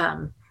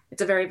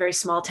 It's a very, very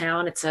small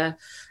town. It's a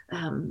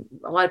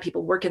lot of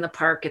people work in the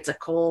park. It's a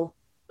coal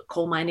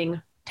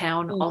mining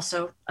town.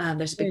 Also,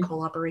 there's a big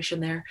coal operation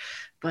there,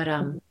 but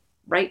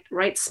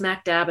right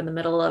smack dab in the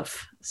middle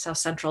of South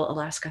Central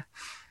Alaska.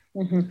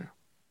 Mhm.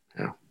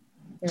 Yeah.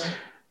 Yeah.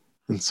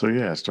 And so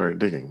I started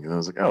digging, and I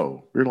was like,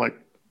 oh, we're like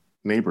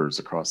neighbors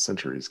across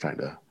centuries, kind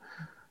of.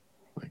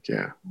 Like,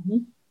 yeah.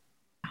 Mhm.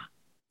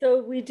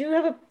 So we do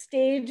have a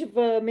stage of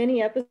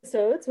mini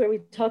episodes where we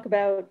talk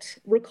about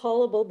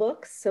recallable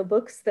books, so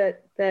books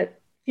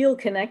that feel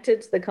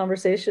connected to the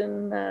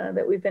conversation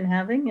that we've been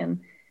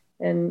having,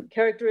 and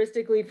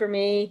characteristically for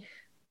me,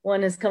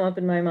 one has come up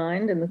in my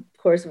mind in the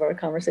course of our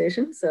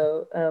conversation.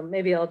 So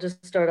maybe I'll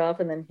just start off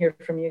and then hear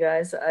from you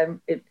guys.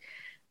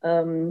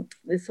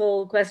 This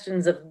whole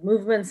questions of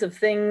movements of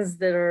things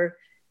that are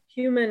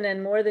human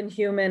and more than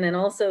human, and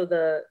also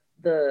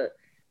the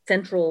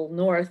central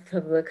north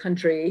of the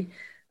country.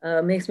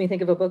 Makes me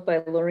think of a book by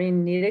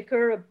Lorraine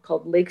Niedecker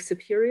called Lake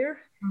Superior,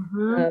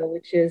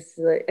 which is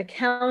the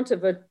account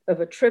of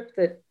a trip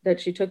that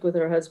she took with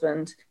her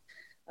husband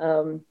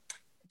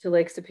to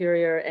Lake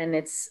Superior, and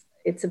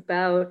it's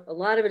about, a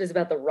lot of it is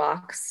about the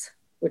rocks,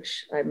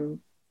 which I'm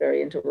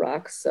very into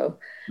rocks. So,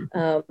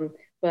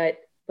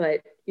 but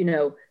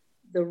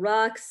the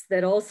rocks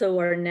that also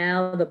are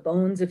now the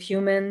bones of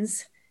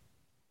humans.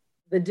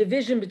 The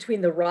division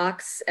between the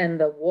rocks and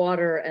the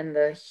water and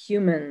the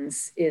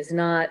humans is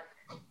not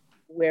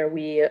where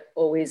we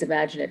always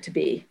imagine it to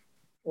be,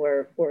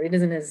 or it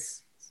isn't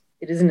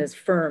as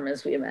firm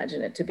as we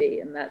imagine it to be,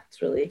 and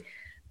that's really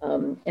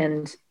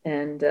and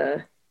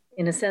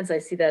in a sense I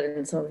see that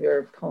in some of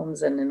your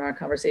poems and in our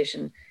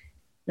conversation.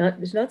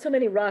 There's not so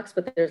many rocks,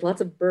 but there's lots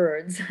of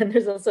birds, and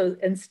there's also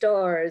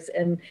stars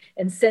and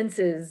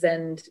senses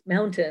and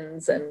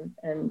mountains, and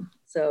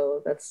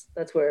so that's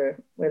where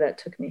that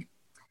took me.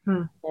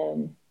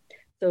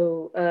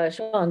 So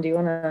Sean, do you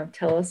want to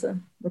tell us a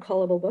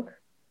recallable book?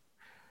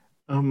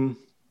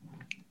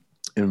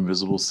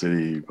 Invisible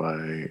City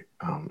by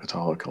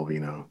Italo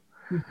Calvino.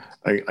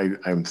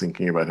 I'm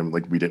thinking about him,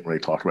 like, we didn't really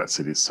talk about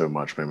cities so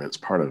much, but I mean, it's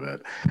part of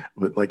it.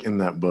 But like in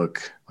that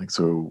book,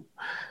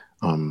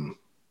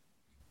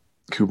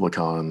 Kublai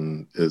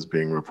Khan is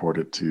being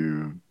reported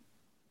to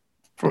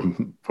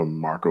from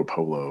Marco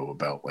Polo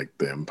about like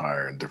the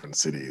empire and different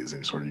cities,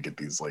 and sort of you get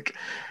these like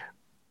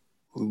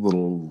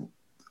little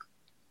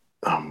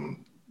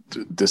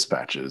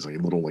dispatches, like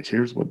little, like,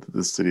 here's what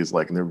this city is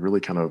like, and they're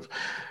really kind of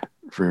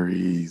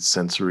very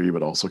sensory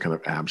but also kind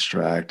of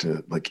abstract, and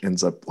it like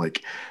ends up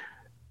like,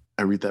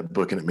 I read that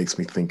book and it makes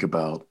me think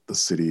about the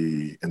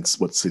city and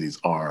what cities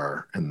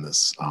are in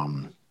this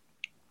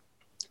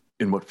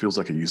in what feels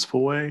like a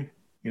useful way,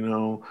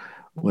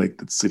 like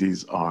that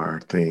cities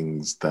are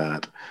things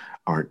that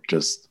aren't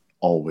just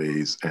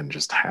always and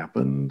just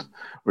happened,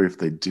 or if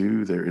they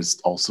do, there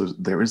is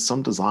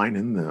some design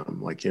in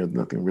them, like,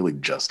 nothing really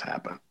just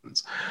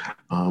happens.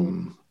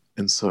 And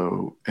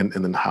so and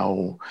then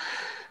how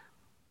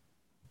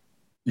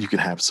you can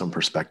have some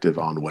perspective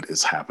on what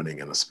is happening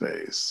in a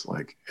space,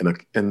 like in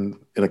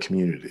a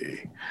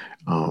community.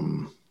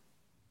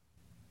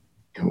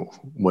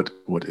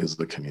 What is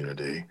the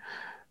community?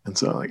 And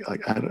so like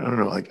I don't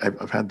know, like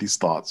I've had these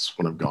thoughts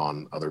when I've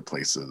gone other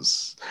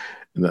places,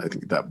 and I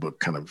think that book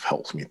kind of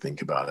helps me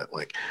think about it.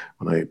 Like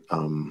when I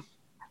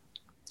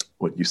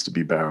what used to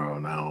be Barrow,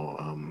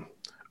 now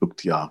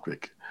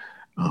Uktiavik,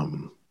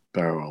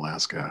 Barrow,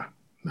 Alaska,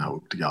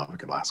 now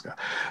Uktiavik, Alaska.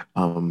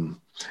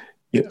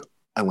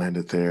 I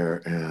landed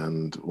there,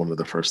 and one of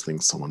the first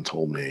things someone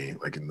told me,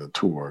 like in the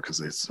tour,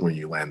 because when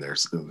you land there,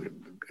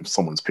 if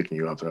someone's picking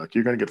you up, they're like,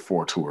 you're going to get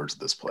 4 tours of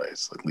this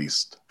place, at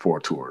least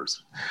 4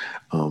 tours.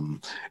 And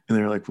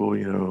they're like, well,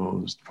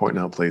 just pointing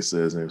out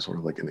places, and it's sort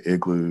of like an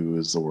igloo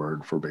is the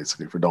word for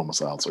basically for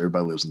domicile. So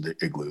everybody lives in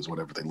igloos,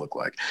 whatever they look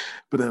like.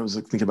 But then I was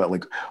like thinking about,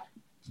 like,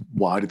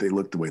 why do they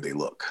look the way they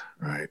look,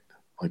 right?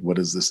 Like, what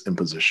is this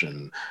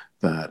imposition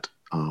that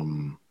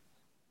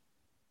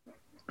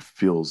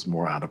feels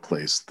more out of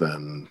place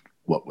than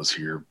what was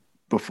here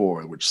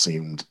before, which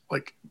seemed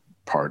like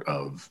part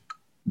of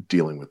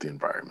dealing with the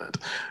environment,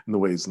 and the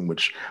ways in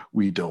which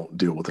we don't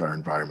deal with our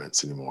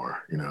environments anymore.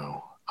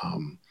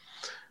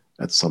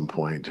 At some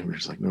point we're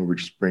just like, no, we're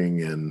just bringing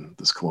in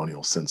this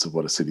colonial sense of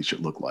what a city should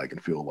look like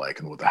and feel like,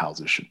 and what the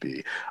houses should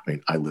be. I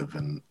mean, I live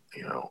in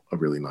a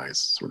really nice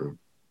sort of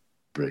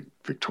big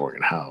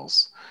Victorian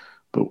house,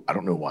 but I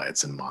don't know why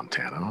it's in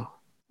Montana.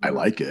 I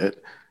like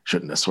it.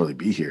 Shouldn't necessarily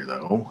be here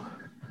though.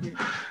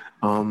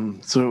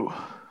 So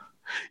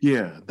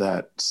yeah,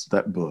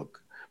 that book.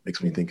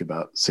 makes me think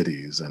about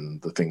cities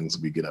and the things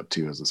we get up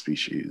to as a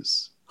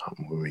species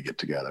when we get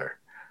together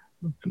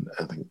in,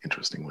 I think,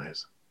 interesting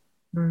ways.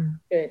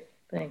 Good,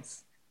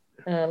 thanks.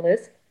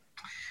 Liz?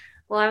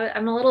 Well,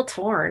 I'm a little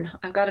torn.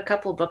 I've got a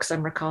couple books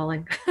I'm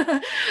recalling.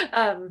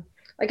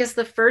 I guess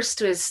the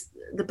first is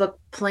the book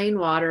Plain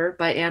Water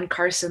by Anne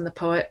Carson, the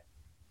poet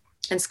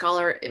and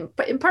scholar, in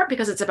part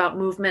because it's about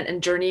movement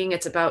and journeying.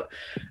 It's about,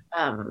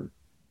 I'm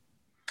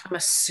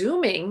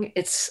assuming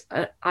it's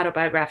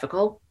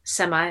autobiographical,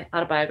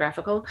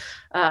 semi-autobiographical,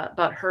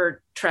 about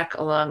her trek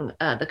along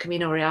the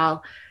Camino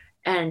Real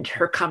and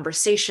her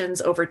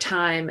conversations over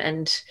time.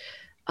 And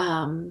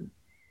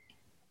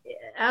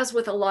as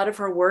with a lot of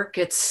her work,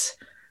 it's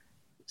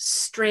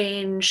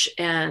strange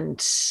and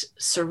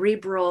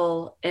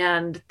cerebral,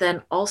 and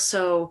then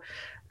also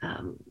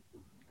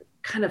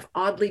kind of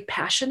oddly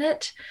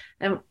passionate.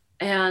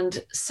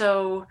 And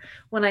so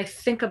when I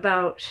think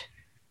about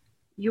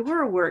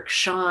your work,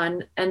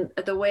 Sean, and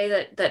the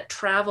way that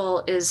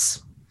travel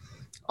is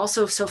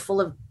also so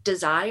full of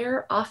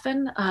desire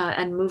often,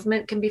 and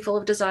movement can be full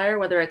of desire,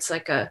 whether it's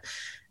like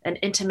an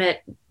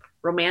intimate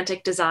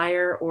romantic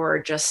desire or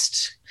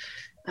just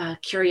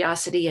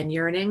curiosity and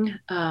yearning.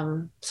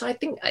 So I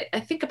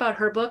think about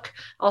her book,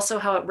 also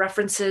how it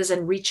references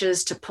and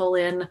reaches to pull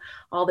in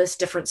all this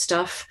different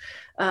stuff.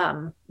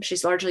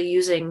 She's largely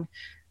using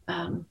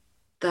the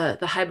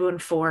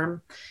Haibun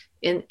form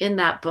in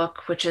that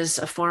book, which is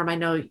a form I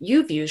know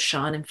you've used,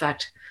 Sean. In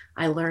fact,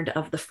 I learned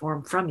of the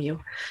form from you.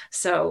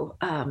 So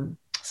I'm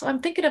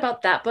thinking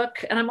about that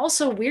book. And I'm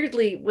also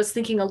weirdly was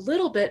thinking a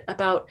little bit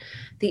about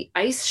The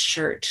Ice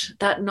Shirt,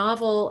 that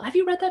novel. Have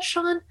you read that,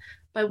 Sean?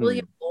 By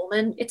William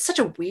Bowman. It's such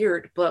a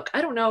weird book.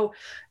 I don't know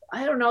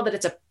that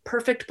it's a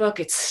perfect book.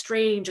 It's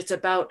strange. It's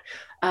about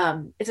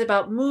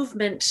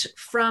movement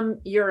from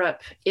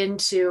Europe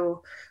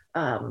into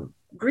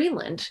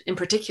Greenland in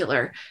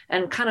particular,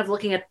 and kind of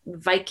looking at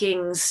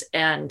Vikings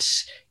and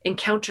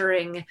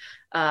encountering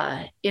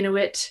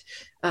Inuit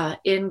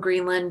in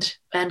Greenland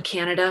and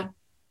Canada.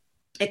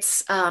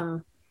 It's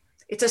a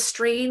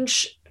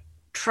strange,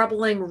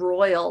 troubling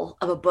royal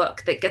of a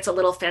book that gets a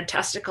little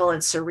fantastical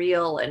and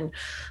surreal, and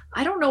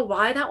I don't know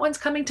why that one's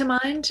coming to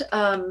mind,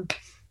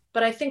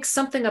 but I think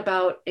something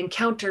about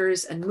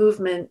encounters and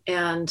movement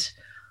and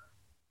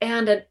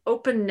an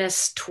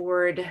openness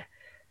toward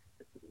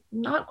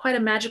not quite a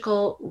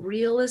magical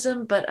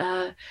realism, but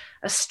a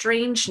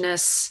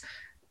strangeness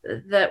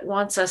that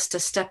wants us to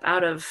step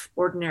out of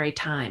ordinary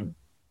time.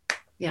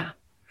 Yeah.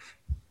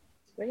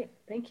 Great,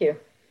 thank you.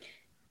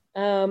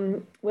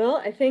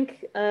 Well, I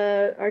think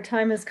our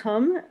time has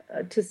come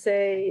to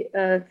say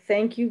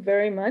thank you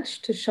very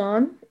much to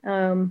Sean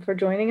for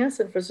joining us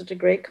and for such a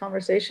great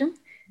conversation.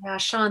 Yeah,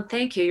 Sean,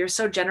 thank you. You're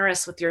so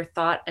generous with your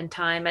thought and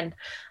time. And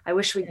I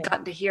wish we'd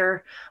gotten to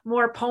hear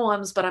more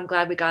poems, but I'm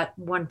glad we got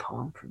one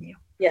poem from you.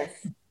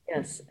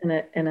 Yes, and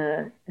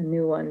a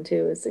new one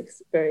too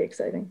is very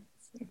exciting.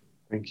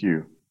 Thank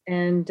you.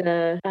 And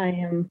I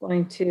am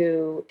going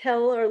to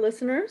tell our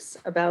listeners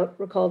about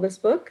Recall This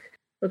Book.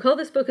 Recall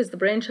This Book is the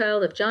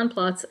brainchild of John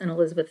Plotz and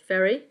Elizabeth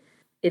Ferry.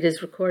 It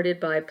is recorded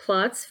by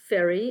Plotz,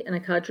 Ferry, and a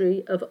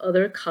cadre of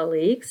other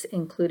colleagues,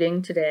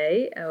 including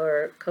today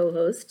our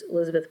co-host,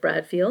 Elizabeth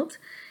Bradfield,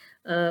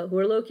 who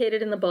are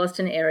located in the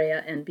Boston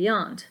area and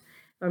beyond.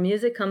 Our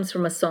music comes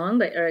from a song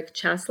by Eric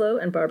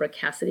Chaslow and Barbara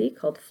Cassidy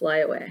called Fly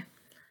Away.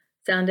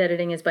 Sound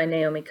editing is by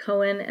Naomi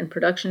Cohen, and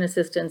production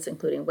assistance,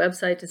 including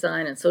website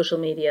design and social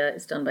media,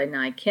 is done by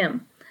Nai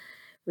Kim.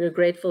 We are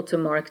grateful to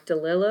Mark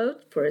DeLillo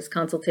for his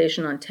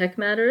consultation on tech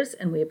matters,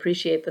 and we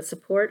appreciate the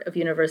support of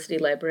University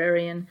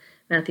librarian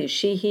Matthew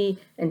Sheehy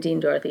and Dean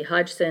Dorothy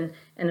Hodgson,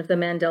 and of the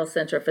Mandel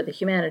Center for the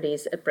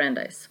Humanities at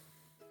Brandeis.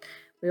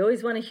 We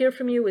always want to hear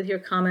from you with your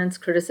comments,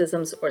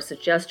 criticisms, or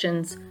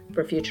suggestions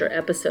for future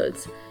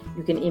episodes.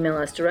 You can email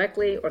us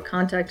directly or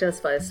contact us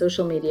via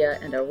social media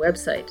and our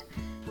website.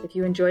 If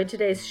you enjoyed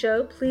today's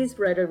show, please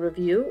write a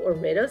review or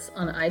rate us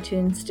on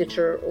iTunes,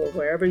 Stitcher, or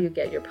wherever you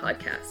get your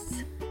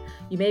podcasts.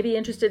 You may be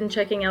interested in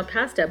checking out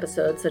past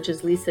episodes such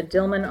as Lisa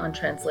Dillman on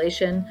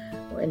translation,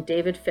 and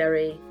David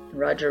Ferry and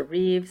Roger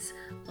Reeves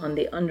on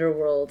the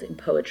underworld in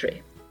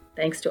poetry.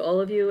 Thanks to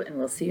all of you, and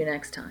we'll see you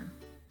next time.